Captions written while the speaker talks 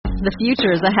The future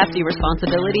is a hefty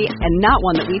responsibility and not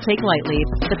one that we take lightly.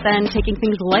 But then, taking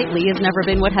things lightly has never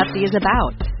been what Hefty is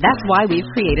about. That's why we've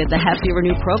created the Hefty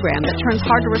Renew program that turns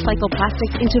hard-to-recycle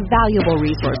plastics into valuable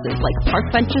resources like park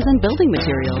benches and building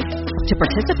materials. To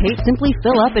participate, simply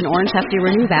fill up an orange Hefty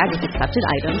Renew bag with accepted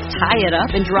items, tie it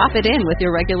up, and drop it in with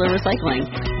your regular recycling.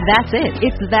 That's it.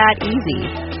 It's that easy.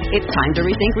 It's time to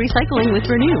rethink recycling with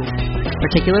Renew.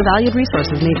 Particular valued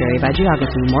resources may vary by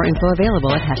geography. More info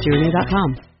available at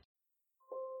heftyrenew.com.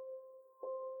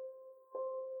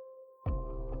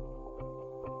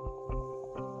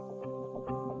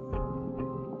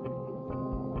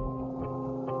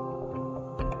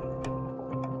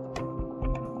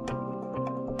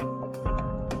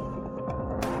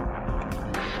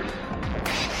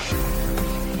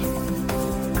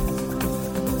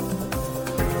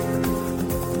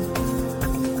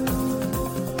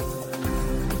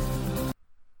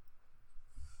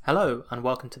 Hello and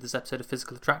welcome to this episode of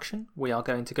Physical Attraction. We are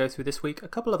going to go through this week a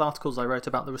couple of articles I wrote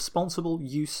about the responsible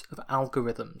use of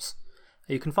algorithms.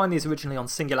 You can find these originally on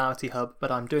Singularity Hub,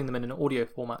 but I'm doing them in an audio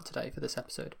format today for this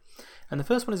episode. And the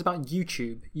first one is about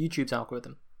YouTube's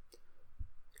algorithm.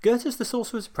 Goethe's The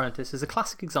Sorcerer's Apprentice is a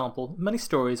classic example of many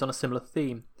stories on a similar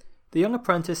theme. The young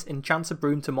apprentice enchants a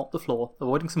broom to mop the floor,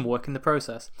 avoiding some work in the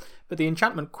process, but the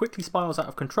enchantment quickly spirals out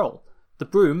of control. The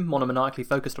broom, monomaniacally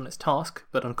focused on its task,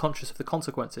 but unconscious of the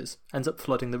consequences, ends up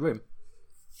flooding the room.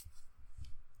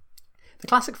 The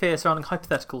classic fear surrounding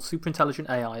hypothetical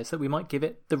superintelligent AI is that we might give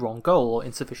it the wrong goal or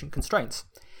insufficient constraints.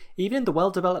 Even in the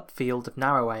well-developed field of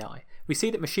narrow AI, we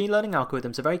see that machine learning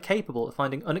algorithms are very capable of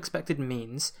finding unexpected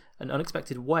means and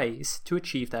unexpected ways to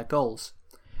achieve their goals.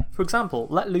 For example,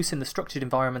 let loose in the structured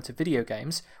environment of video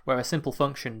games, where a simple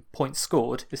function, points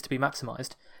scored, is to be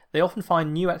maximised, they often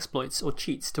find new exploits or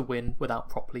cheats to win without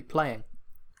properly playing.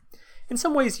 In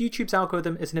some ways, YouTube's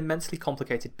algorithm is an immensely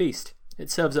complicated beast.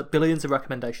 It serves up billions of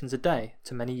recommendations a day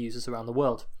to many users around the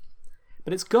world.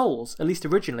 But its goals, at least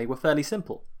originally, were fairly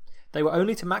simple. They were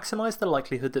only to maximise the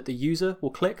likelihood that the user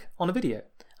will click on a video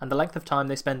and the length of time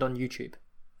they spend on YouTube.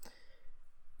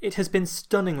 It has been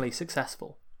stunningly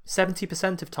successful.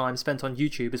 70% of time spent on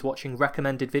YouTube is watching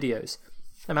recommended videos,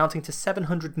 amounting to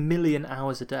 700 million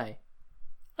hours a day.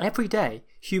 Every day,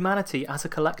 humanity as a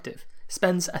collective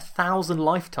spends 1,000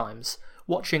 lifetimes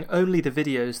watching only the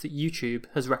videos that YouTube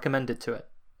has recommended to it.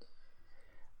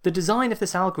 The design of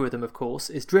this algorithm, of course,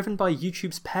 is driven by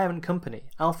YouTube's parent company,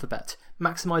 Alphabet,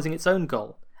 maximising its own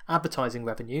goal, advertising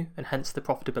revenue, and hence the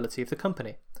profitability of the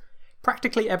company.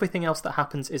 Practically everything else that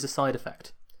happens is a side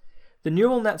effect. The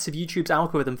neural nets of YouTube's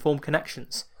algorithm form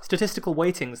connections, statistical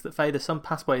weightings that favour some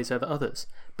pathways over others,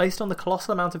 based on the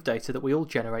colossal amount of data that we all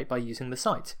generate by using the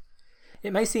site.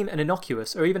 It may seem an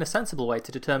innocuous or even a sensible way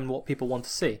to determine what people want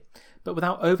to see, but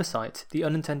without oversight, the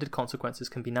unintended consequences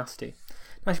can be nasty.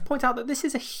 Now, I should point out that this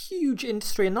is a huge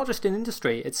industry, and not just an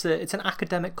industry, it's an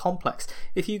academic complex.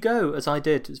 If you go, as I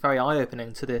did, it's very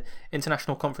eye-opening, to the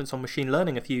International Conference on Machine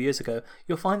Learning a few years ago,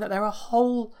 you'll find that there are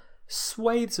whole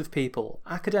swathes of people,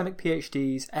 academic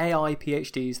PhDs, AI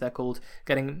PhDs, they're called,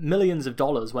 getting millions of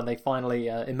dollars when they finally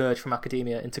emerge from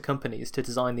academia into companies to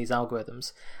design these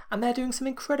algorithms. And they're doing some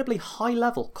incredibly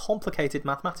high-level, complicated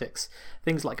mathematics.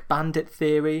 Things like bandit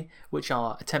theory, which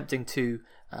are attempting to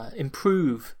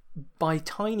improve by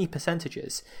tiny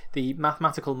percentages the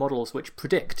mathematical models which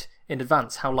predict in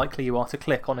advance how likely you are to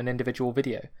click on an individual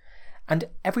video. And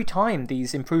every time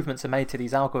these improvements are made to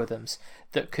these algorithms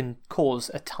that can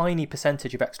cause a tiny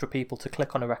percentage of extra people to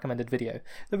click on a recommended video,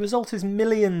 the result is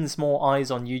millions more eyes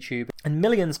on YouTube and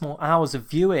millions more hours of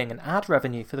viewing and ad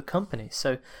revenue for the company.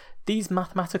 So these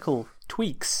mathematical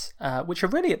tweaks, which are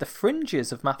really at the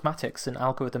fringes of mathematics and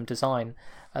algorithm design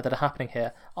that are happening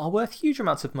here, are worth huge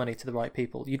amounts of money to the right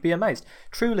people. You'd be amazed.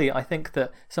 Truly, I think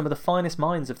that some of the finest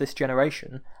minds of this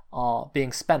generation are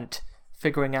being spent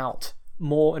figuring out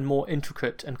more and more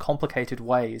intricate and complicated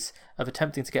ways of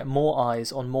attempting to get more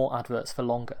eyes on more adverts for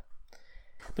longer.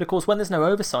 But of course, when there's no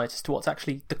oversight as to what's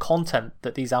actually the content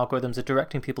that these algorithms are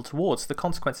directing people towards, the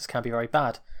consequences can be very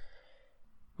bad.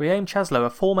 Riem Chaslow, a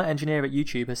former engineer at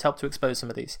YouTube, has helped to expose some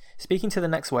of these. Speaking to the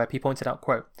Next Web, he pointed out,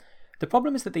 quote, "The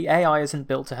problem is that the AI isn't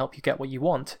built to help you get what you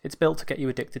want, it's built to get you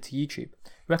addicted to YouTube.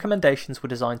 Recommendations were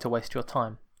designed to waste your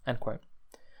time." End quote.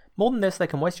 More than this, they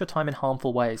can waste your time in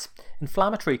harmful ways.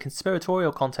 Inflammatory,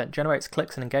 conspiratorial content generates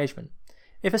clicks and engagement.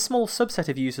 If a small subset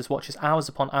of users watches hours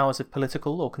upon hours of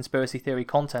political or conspiracy theory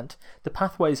content, the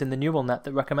pathways in the neural net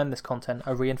that recommend this content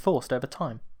are reinforced over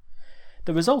time.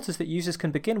 The result is that users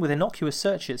can begin with innocuous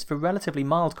searches for relatively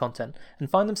mild content and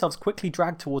find themselves quickly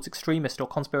dragged towards extremist or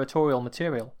conspiratorial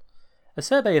material. A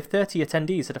survey of 30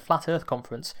 attendees at a Flat Earth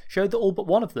conference showed that all but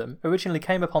one of them originally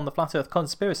came upon the Flat Earth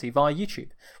conspiracy via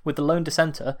YouTube, with the lone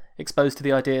dissenter exposed to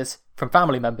the ideas from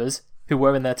family members who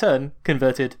were in their turn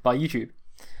converted by YouTube.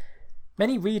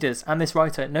 Many readers and this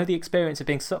writer know the experience of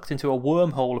being sucked into a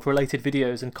wormhole of related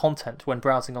videos and content when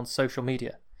browsing on social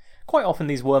media. Quite often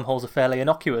these wormholes are fairly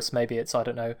innocuous, maybe it's, I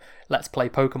don't know, let's play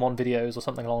Pokemon videos or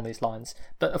something along these lines,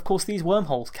 but of course these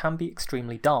wormholes can be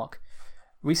extremely dark.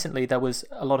 Recently there was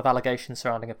a lot of allegations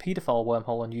surrounding a paedophile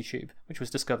wormhole on YouTube, which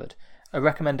was discovered, a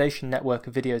recommendation network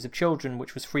of videos of children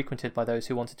which was frequented by those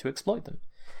who wanted to exploit them.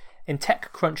 In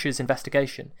TechCrunch's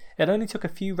investigation, it only took a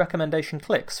few recommendation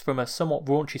clicks from a somewhat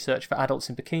raunchy search for adults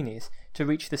in bikinis to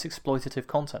reach this exploitative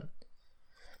content.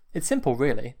 It's simple,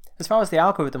 really. As far as the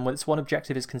algorithm with its one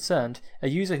objective is concerned, a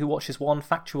user who watches one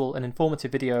factual and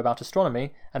informative video about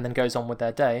astronomy and then goes on with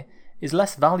their day is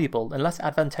less valuable and less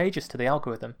advantageous to the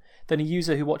algorithm than a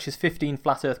user who watches 15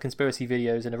 flat earth conspiracy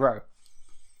videos in a row.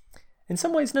 In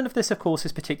some ways, none of this, of course,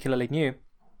 is particularly new.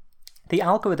 The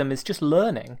algorithm is just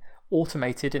learning,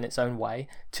 automated in its own way,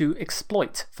 to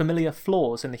exploit familiar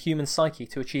flaws in the human psyche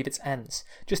to achieve its ends,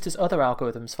 just as other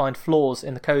algorithms find flaws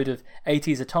in the code of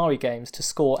 80s Atari games to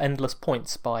score endless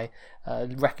points by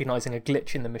recognizing a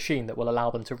glitch in the machine that will allow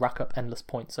them to rack up endless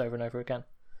points over and over again.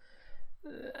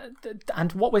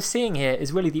 And what we're seeing here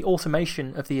is really the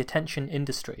automation of the attention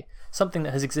industry, something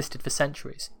that has existed for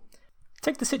centuries.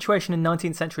 Take the situation in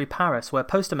 19th century Paris, where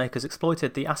poster makers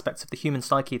exploited the aspects of the human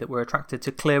psyche that were attracted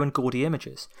to clear and gaudy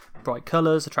images, bright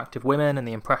colours, attractive women, and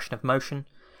the impression of motion.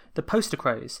 The poster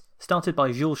craze, started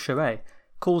by Jules Cheret,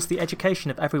 calls the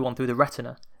education of everyone through the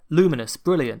retina, luminous,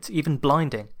 brilliant, even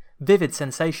blinding, vivid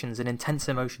sensations and intense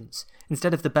emotions.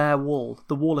 Instead of the bare wall,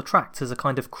 the wall attracts as a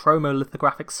kind of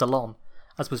chromolithographic salon,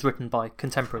 as was written by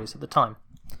contemporaries at the time.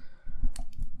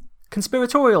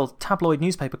 Conspiratorial tabloid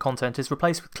newspaper content is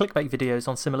replaced with clickbait videos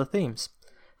on similar themes.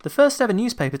 The first ever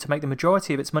newspaper to make the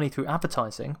majority of its money through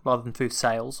advertising, rather than through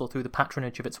sales or through the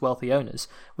patronage of its wealthy owners,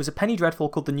 was a penny dreadful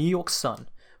called the New York Sun,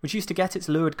 which used to get its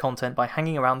lurid content by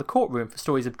hanging around the courtroom for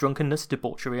stories of drunkenness,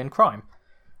 debauchery and crime.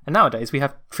 And nowadays we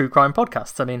have true crime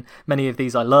podcasts. I mean, many of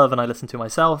these I love and I listen to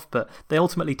myself, but they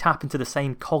ultimately tap into the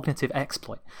same cognitive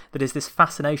exploit that is this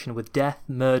fascination with death,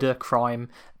 murder, crime,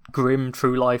 grim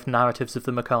true-life narratives of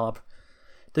the macabre.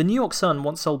 The New York Sun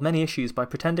once sold many issues by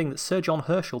pretending that Sir John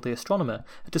Herschel, the astronomer,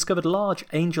 had discovered large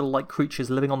angel-like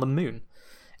creatures living on the moon.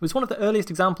 It was one of the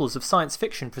earliest examples of science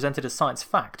fiction presented as science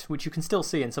fact, which you can still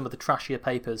see in some of the trashier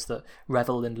papers that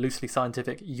revel in loosely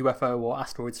scientific UFO or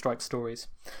asteroid strike stories.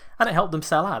 And it helped them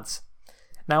sell ads.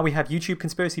 Now we have YouTube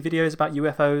conspiracy videos about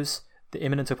UFOs, the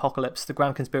imminent apocalypse, the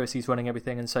grand conspiracies running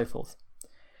everything, and so forth.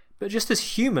 But just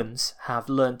as humans have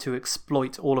learned to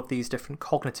exploit all of these different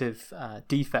cognitive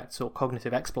defects, or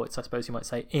cognitive exploits, I suppose you might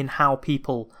say, in how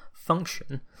people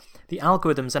function, the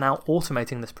algorithms are now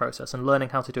automating this process and learning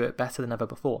how to do it better than ever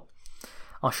before.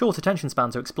 Our short attention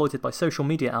spans are exploited by social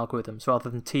media algorithms rather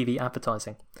than TV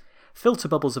advertising. Filter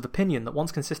bubbles of opinion that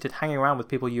once consisted hanging around with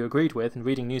people you agreed with and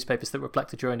reading newspapers that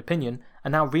reflected your own opinion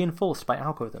are now reinforced by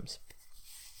algorithms.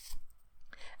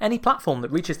 Any platform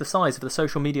that reaches the size of the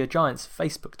social media giants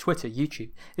Facebook, Twitter, YouTube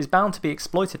is bound to be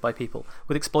exploited by people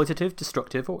with exploitative,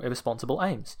 destructive or irresponsible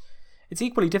aims. It's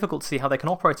equally difficult to see how they can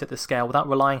operate at this scale without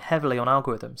relying heavily on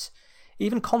algorithms.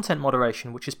 Even content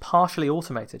moderation, which is partially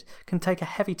automated, can take a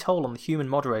heavy toll on the human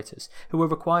moderators, who are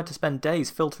required to spend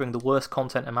days filtering the worst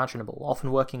content imaginable,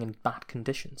 often working in bad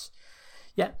conditions.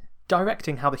 Yet,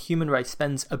 directing how the human race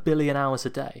spends 1 billion hours a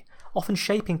day, often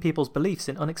shaping people's beliefs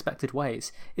in unexpected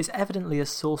ways, is evidently a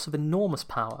source of enormous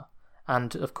power.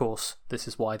 And, of course, this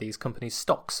is why these companies'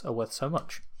 stocks are worth so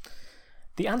much.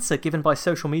 The answer given by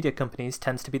social media companies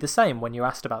tends to be the same when you're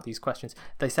asked about these questions.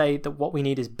 They say that what we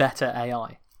need is better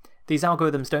AI. These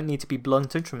algorithms don't need to be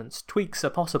blunt instruments. Tweaks are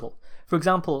possible. For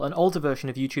example, an older version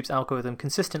of YouTube's algorithm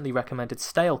consistently recommended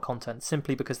stale content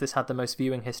simply because this had the most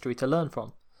viewing history to learn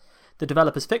from. The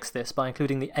developers fixed this by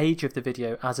including the age of the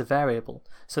video as a variable,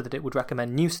 so that it would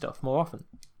recommend new stuff more often.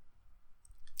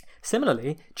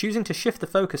 Similarly, choosing to shift the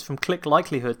focus from click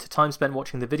likelihood to time spent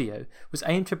watching the video was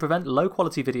aimed to prevent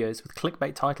low-quality videos with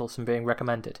clickbait titles from being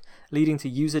recommended, leading to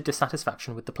user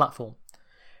dissatisfaction with the platform.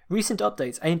 Recent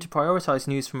updates aim to prioritise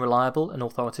news from reliable and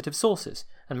authoritative sources,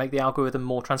 and make the algorithm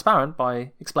more transparent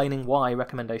by explaining why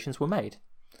recommendations were made.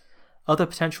 Other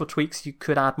potential tweaks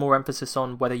could add more emphasis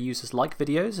on whether users like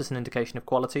videos as an indication of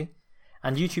quality,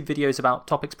 and YouTube videos about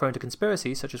topics prone to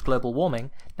conspiracy, such as global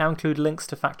warming, now include links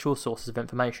to factual sources of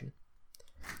information.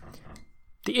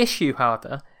 The issue,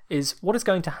 however, is what is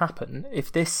going to happen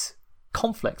if this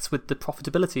conflicts with the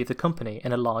profitability of the company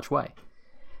in a large way.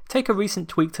 Take a recent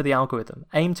tweak to the algorithm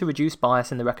aimed to reduce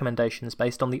bias in the recommendations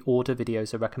based on the order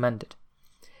videos are recommended.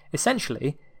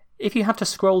 Essentially, if you have to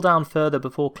scroll down further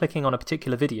before clicking on a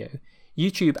particular video,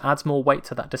 YouTube adds more weight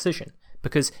to that decision,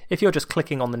 because if you're just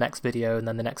clicking on the next video and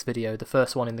then the next video, the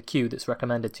first one in the queue that's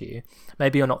recommended to you,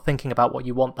 maybe you're not thinking about what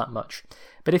you want that much.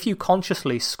 But if you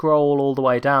consciously scroll all the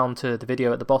way down to the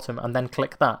video at the bottom and then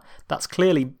click that, that's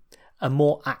clearly a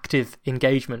more active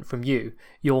engagement from you.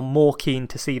 You're more keen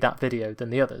to see that video than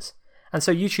the others. And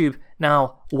so YouTube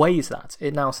now weighs that.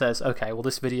 It now says, okay, well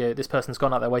this person's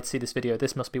gone out their way to see this video,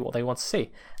 this must be what they want to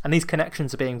see. And these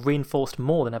connections are being reinforced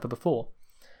more than ever before.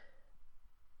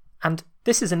 And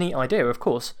this is a neat idea, of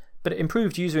course, but it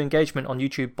improved user engagement on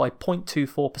YouTube by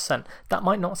 0.24%. That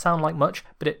might not sound like much,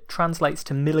 but it translates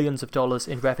to millions of dollars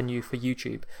in revenue for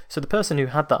YouTube. So the person who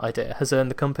had that idea has earned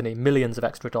the company millions of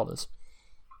extra dollars.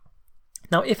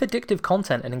 Now, if addictive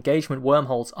content and engagement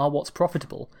wormholes are what's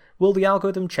profitable, will the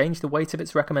algorithm change the weight of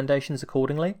its recommendations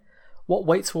accordingly? What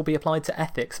weights will be applied to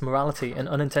ethics, morality, and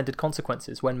unintended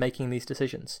consequences when making these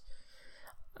decisions?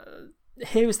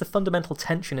 Here is the fundamental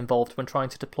tension involved when trying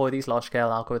to deploy these large-scale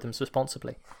algorithms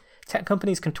responsibly. Tech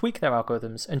companies can tweak their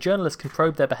algorithms, and journalists can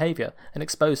probe their behaviour and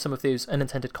expose some of those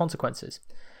unintended consequences.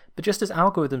 But just as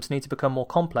algorithms need to become more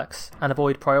complex and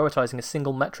avoid prioritising a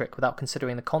single metric without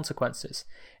considering the consequences,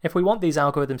 if we want these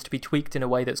algorithms to be tweaked in a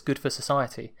way that's good for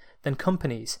society, then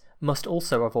companies must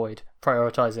also avoid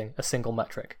prioritising a single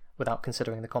metric without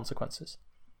considering the consequences.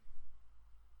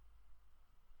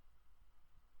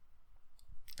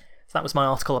 So that was my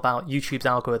article about YouTube's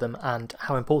algorithm and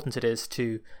how important it is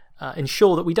to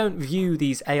ensure that we don't view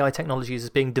these AI technologies as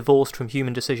being divorced from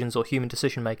human decisions or human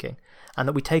decision making, and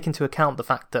that we take into account the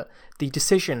fact that the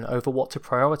decision over what to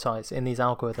prioritise in these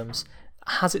algorithms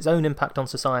has its own impact on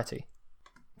society.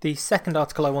 The second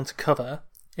article I want to cover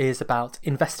is about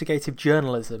investigative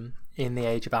journalism in the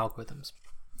age of algorithms.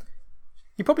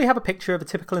 You probably have a picture of a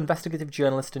typical investigative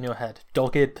journalist in your head.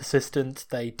 Dogged, persistent,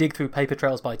 they dig through paper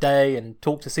trails by day and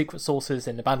talk to secret sources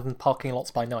in abandoned parking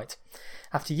lots by night.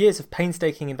 After years of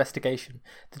painstaking investigation,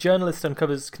 the journalist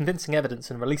uncovers convincing evidence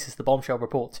and releases the bombshell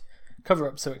report.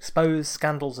 Cover-ups are exposed,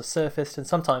 scandals are surfaced, and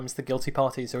sometimes the guilty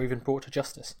parties are even brought to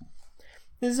justice.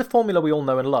 This is a formula we all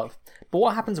know and love, but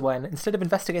what happens when, instead of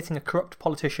investigating a corrupt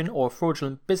politician or a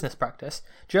fraudulent business practice,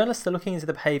 journalists are looking into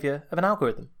the behaviour of an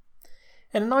algorithm?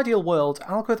 In an ideal world,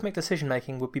 algorithmic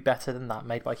decision-making would be better than that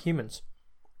made by humans.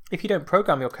 If you don't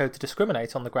program your code to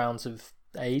discriminate on the grounds of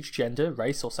age, gender,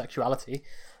 race, or sexuality,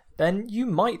 then you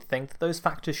might think that those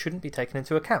factors shouldn't be taken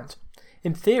into account.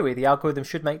 In theory, the algorithm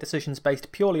should make decisions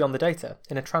based purely on the data,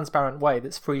 in a transparent way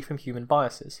that's free from human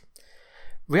biases.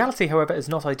 Reality, however, is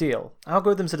not ideal.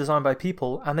 Algorithms are designed by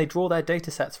people, and they draw their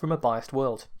datasets from a biased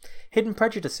world. Hidden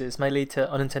prejudices may lead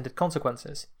to unintended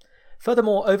consequences.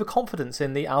 Furthermore, overconfidence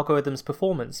in the algorithm's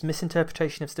performance,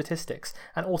 misinterpretation of statistics,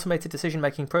 and automated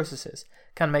decision-making processes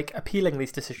can make appealing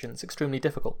these decisions extremely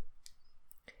difficult.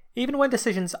 Even when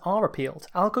decisions are appealed,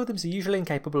 algorithms are usually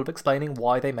incapable of explaining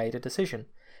why they made a decision.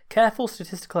 Careful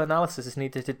statistical analysis is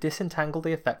needed to disentangle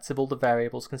the effects of all the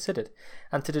variables considered,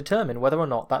 and to determine whether or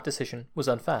not that decision was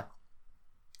unfair.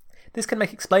 This can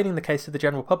make explaining the case to the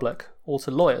general public, or to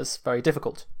lawyers, very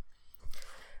difficult.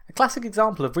 A classic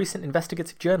example of recent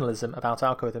investigative journalism about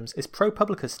algorithms is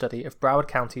ProPublica's study of Broward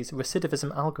County's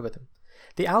recidivism algorithm.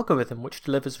 The algorithm, which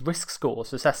delivers risk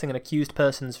scores assessing an accused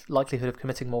person's likelihood of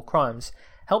committing more crimes,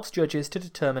 helps judges to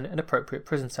determine an appropriate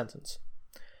prison sentence.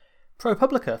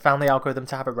 ProPublica found the algorithm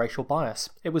to have a racial bias.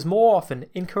 It was more often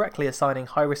incorrectly assigning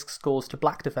high-risk scores to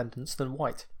black defendants than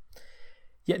white.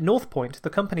 Yet Northpoint, the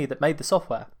company that made the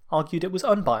software, argued it was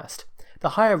unbiased. The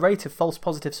higher rate of false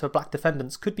positives for black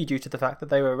defendants could be due to the fact that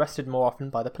they were arrested more often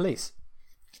by the police.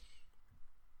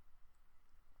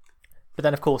 But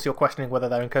then, of course, you're questioning whether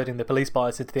they're encoding the police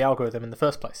bias into the algorithm in the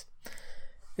first place.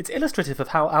 It's illustrative of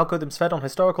how algorithms fed on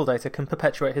historical data can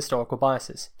perpetuate historical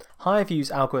biases.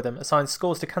 HireView's algorithm assigns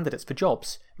scores to candidates for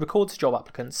jobs, records job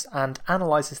applicants, and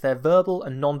analyses their verbal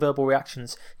and non-verbal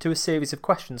reactions to a series of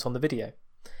questions on the video.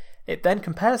 It then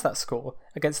compares that score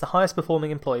against the highest performing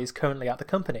employees currently at the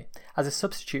company, as a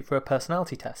substitute for a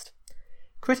personality test.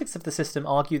 Critics of the system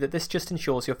argue that this just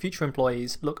ensures your future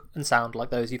employees look and sound like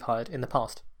those you've hired in the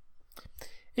past.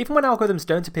 Even when algorithms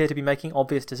don't appear to be making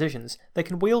obvious decisions, they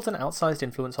can wield an outsized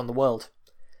influence on the world.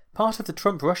 Part of the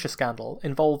Trump-Russia scandal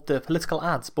involved the political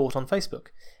ads bought on Facebook.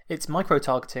 Its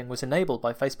micro-targeting was enabled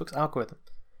by Facebook's algorithm.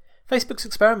 Facebook's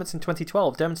experiments in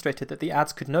 2012 demonstrated that the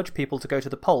ads could nudge people to go to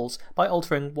the polls by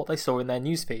altering what they saw in their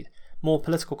newsfeed. More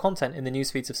political content in the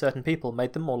newsfeeds of certain people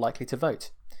made them more likely to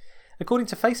vote. According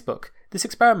to Facebook, this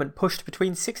experiment pushed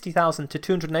between 60,000 to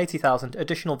 280,000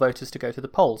 additional voters to go to the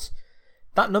polls.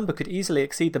 That number could easily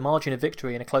exceed the margin of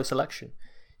victory in a close election.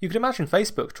 You could imagine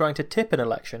Facebook trying to tip an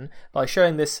election by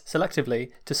showing this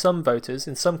selectively to some voters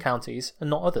in some counties and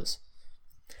not others.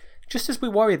 Just as we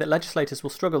worry that legislators will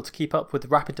struggle to keep up with the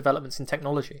rapid developments in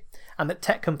technology, and that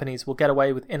tech companies will get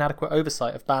away with inadequate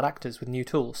oversight of bad actors with new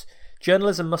tools,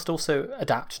 journalism must also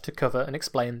adapt to cover and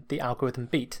explain the algorithm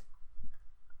beat.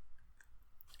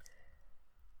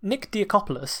 Nick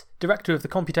Diakopoulos, director of the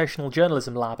Computational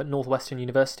Journalism Lab at Northwestern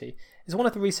University, is one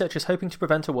of the researchers hoping to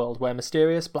prevent a world where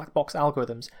mysterious black box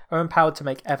algorithms are empowered to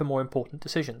make ever more important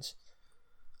decisions,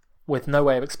 with no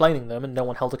way of explaining them and no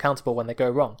one held accountable when they go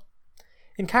wrong.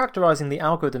 In characterising the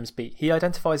algorithms beat, he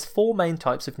identifies 4 main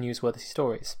types of newsworthy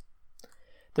stories.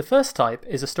 The first type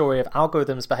is a story of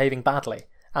algorithms behaving badly,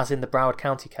 as in the Broward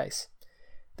County case.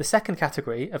 The second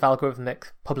category of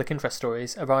algorithmic public interest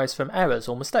stories arise from errors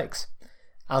or mistakes.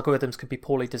 Algorithms can be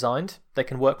poorly designed, they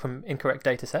can work from incorrect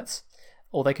datasets,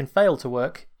 or they can fail to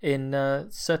work in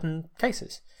certain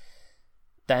cases.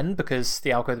 Then, because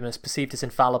the algorithm is perceived as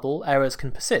infallible, errors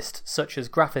can persist, such as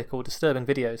graphic or disturbing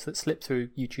videos that slip through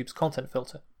YouTube's content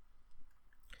filter.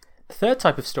 The third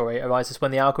type of story arises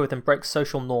when the algorithm breaks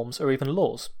social norms or even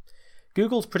laws.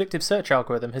 Google's predictive search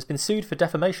algorithm has been sued for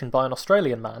defamation by an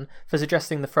Australian man for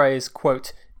suggesting the phrase,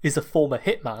 quote, "is a former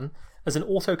hitman," as an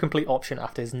autocomplete option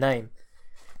after his name.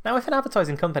 Now, if an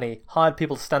advertising company hired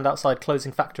people to stand outside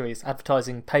closing factories,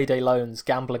 advertising payday loans,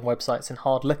 gambling websites and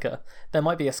hard liquor, there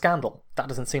might be a scandal. That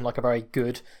doesn't seem like a very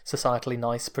good, societally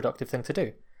nice, productive thing to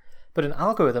do. But an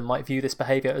algorithm might view this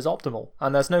behaviour as optimal,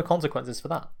 and there's no consequences for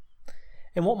that.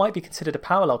 In what might be considered a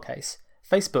parallel case,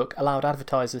 Facebook allowed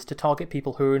advertisers to target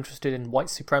people who are interested in white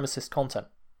supremacist content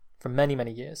for many,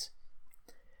 many years.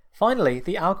 Finally,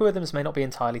 the algorithms may not be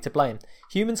entirely to blame.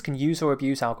 Humans can use or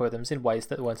abuse algorithms in ways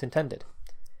that weren't intended.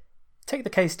 Take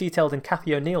the case detailed in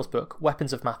Cathy O'Neill's book,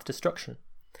 Weapons of Math Destruction.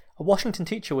 A Washington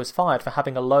teacher was fired for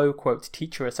having a low, quote,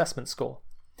 teacher assessment score.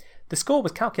 The score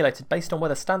was calculated based on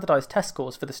whether standardized test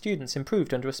scores for the students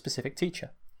improved under a specific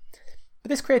teacher. But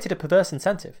this created a perverse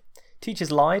incentive.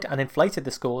 Teachers lied and inflated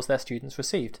the scores their students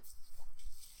received.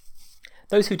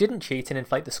 Those who didn't cheat and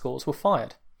inflate the scores were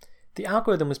fired. The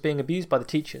algorithm was being abused by the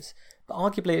teachers, but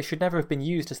arguably it should never have been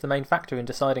used as the main factor in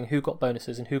deciding who got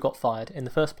bonuses and who got fired in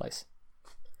the first place.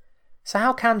 So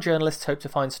how can journalists hope to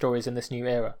find stories in this new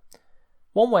era?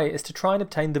 One way is to try and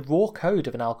obtain the raw code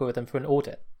of an algorithm for an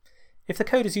audit. If the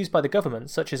code is used by the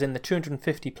government, such as in the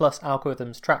 250 plus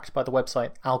algorithms tracked by the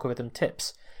website Algorithm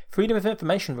Tips, Freedom of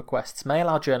Information requests may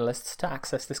allow journalists to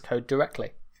access this code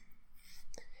directly.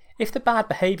 If the bad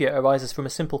behaviour arises from a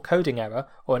simple coding error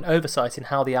or an oversight in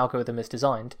how the algorithm is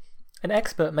designed, an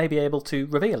expert may be able to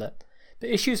reveal it, but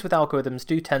issues with algorithms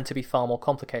do tend to be far more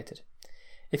complicated.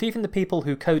 If even the people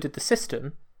who coded the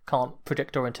system can't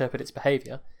predict or interpret its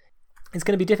behaviour, it's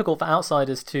going to be difficult for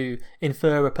outsiders to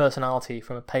infer a personality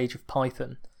from a page of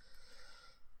Python.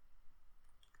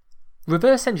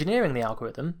 Reverse engineering the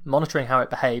algorithm, monitoring how it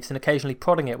behaves and occasionally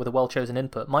prodding it with a well-chosen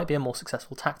input might be a more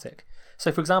successful tactic.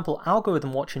 So for example,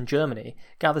 Algorithm Watch in Germany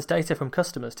gathers data from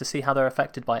customers to see how they're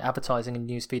affected by advertising and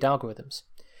newsfeed algorithms.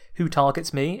 Who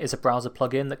Targets Me is a browser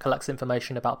plugin that collects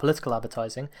information about political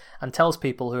advertising and tells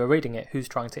people who are reading it who's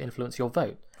trying to influence your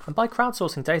vote. And by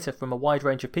crowdsourcing data from a wide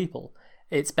range of people,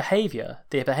 its behaviour,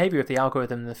 the behaviour of the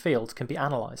algorithm in the field, can be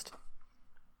analysed.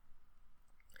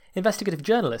 Investigative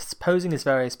journalists, posing as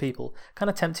various people, can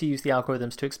attempt to use the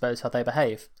algorithms to expose how they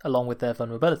behave, along with their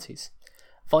vulnerabilities.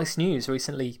 Vice News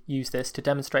recently used this to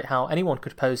demonstrate how anyone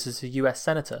could pose as a US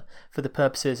senator for the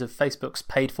purposes of Facebook's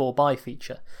Paid For By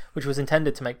feature, which was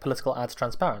intended to make political ads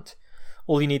transparent.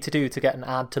 All you need to do to get an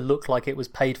ad to look like it was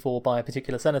paid for by a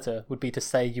particular senator would be to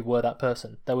say you were that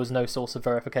person. There was no source of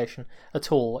verification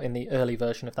at all in the early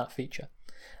version of that feature.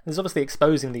 There's obviously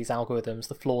exposing these algorithms,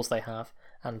 the flaws they have,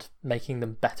 and making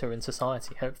them better in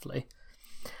society, hopefully.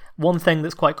 One thing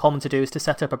that's quite common to do is to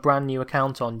set up a brand new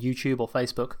account on YouTube or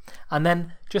Facebook, and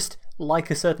then just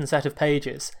like a certain set of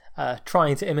pages,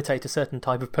 trying to imitate a certain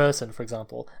type of person, for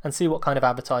example, and see what kind of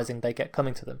advertising they get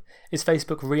coming to them. Is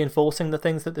Facebook reinforcing the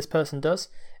things that this person does?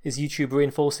 Is YouTube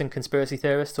reinforcing conspiracy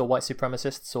theorists or white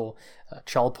supremacists or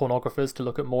child pornographers to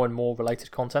look at more and more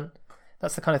related content?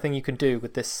 That's the kind of thing you can do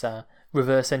with this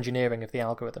reverse engineering of the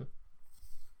algorithm.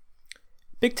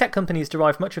 Big tech companies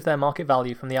derive much of their market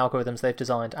value from the algorithms they've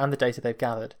designed and the data they've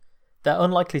gathered. They're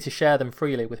unlikely to share them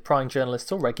freely with prying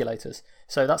journalists or regulators,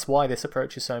 so that's why this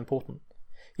approach is so important.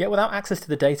 Yet without access to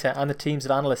the data and the teams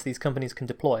of analysts these companies can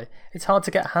deploy, it's hard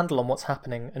to get a handle on what's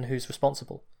happening and who's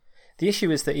responsible. The issue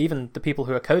is that even the people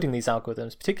who are coding these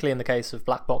algorithms, particularly in the case of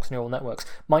black box neural networks,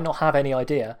 might not have any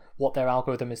idea what their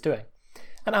algorithm is doing.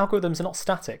 And algorithms are not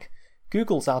static.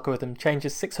 Google's algorithm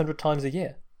changes 600 times a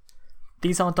year.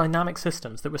 These are dynamic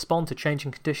systems that respond to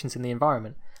changing conditions in the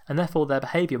environment, and therefore their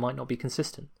behaviour might not be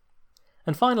consistent.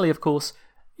 And finally, of course,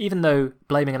 even though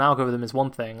blaming an algorithm is one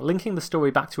thing, linking the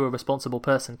story back to a responsible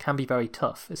person can be very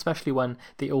tough, especially when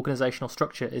the organisational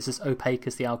structure is as opaque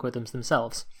as the algorithms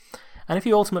themselves. And if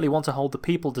you ultimately want to hold the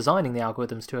people designing the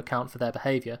algorithms to account for their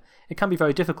behaviour, it can be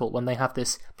very difficult when they have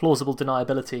this plausible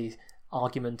deniability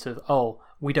argument of, oh,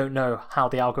 we don't know how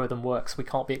the algorithm works, we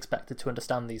can't be expected to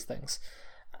understand these things.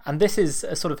 And this is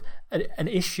a sort of an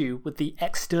issue with the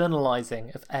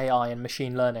externalizing of AI and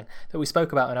machine learning that we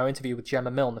spoke about in our interview with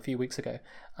Gemma Milne a few weeks ago.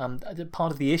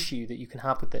 Part of the issue that you can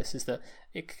have with this is that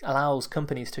it allows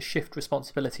companies to shift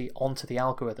responsibility onto the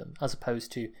algorithm as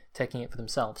opposed to taking it for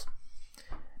themselves.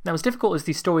 Now, as difficult as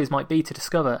these stories might be to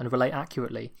discover and relate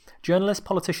accurately, journalists,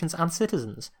 politicians and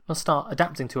citizens must start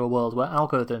adapting to a world where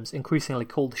algorithms increasingly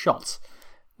call the shots,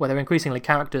 where they're increasingly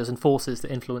characters and forces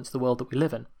that influence the world that we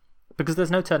live in. Because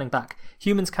there's no turning back.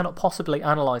 Humans cannot possibly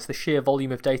analyse the sheer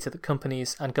volume of data that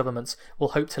companies and governments will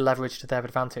hope to leverage to their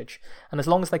advantage. And as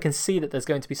long as they can see that there's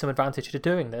going to be some advantage to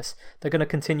doing this, they're going to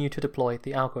continue to deploy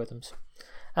the algorithms.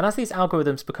 And as these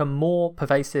algorithms become more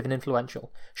pervasive and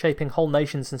influential, shaping whole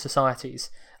nations and societies,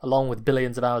 along with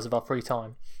billions of hours of our free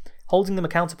time, holding them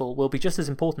accountable will be just as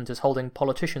important as holding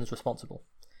politicians responsible.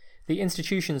 The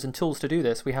institutions and tools to do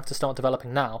this we have to start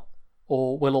developing now,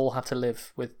 or we'll all have to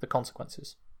live with the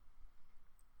consequences.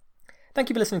 Thank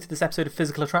you for listening to this episode of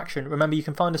Physical Attraction. Remember, you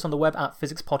can find us on the web at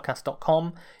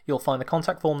physicspodcast.com. You'll find the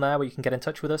contact form there where you can get in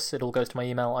touch with us. It all goes to my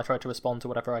email. I try to respond to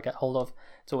whatever I get hold of.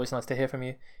 It's always nice to hear from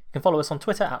you. You can follow us on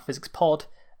Twitter at PhysicsPod.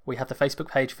 We have the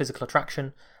Facebook page Physical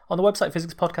Attraction. On the website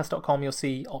physicspodcast.com, you'll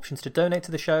see options to donate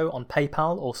to the show on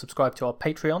PayPal or subscribe to our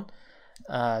Patreon.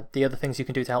 The other things you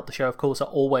can do to help the show, of course, are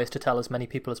always to tell as many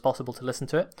people as possible to listen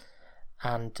to it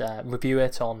and review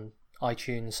it on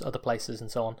iTunes, other places, and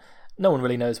so on. No one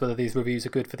really knows whether these reviews are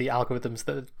good for the algorithms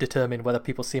that determine whether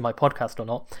people see my podcast or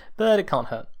not, but it can't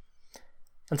hurt.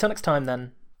 Until next time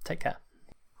then, take care.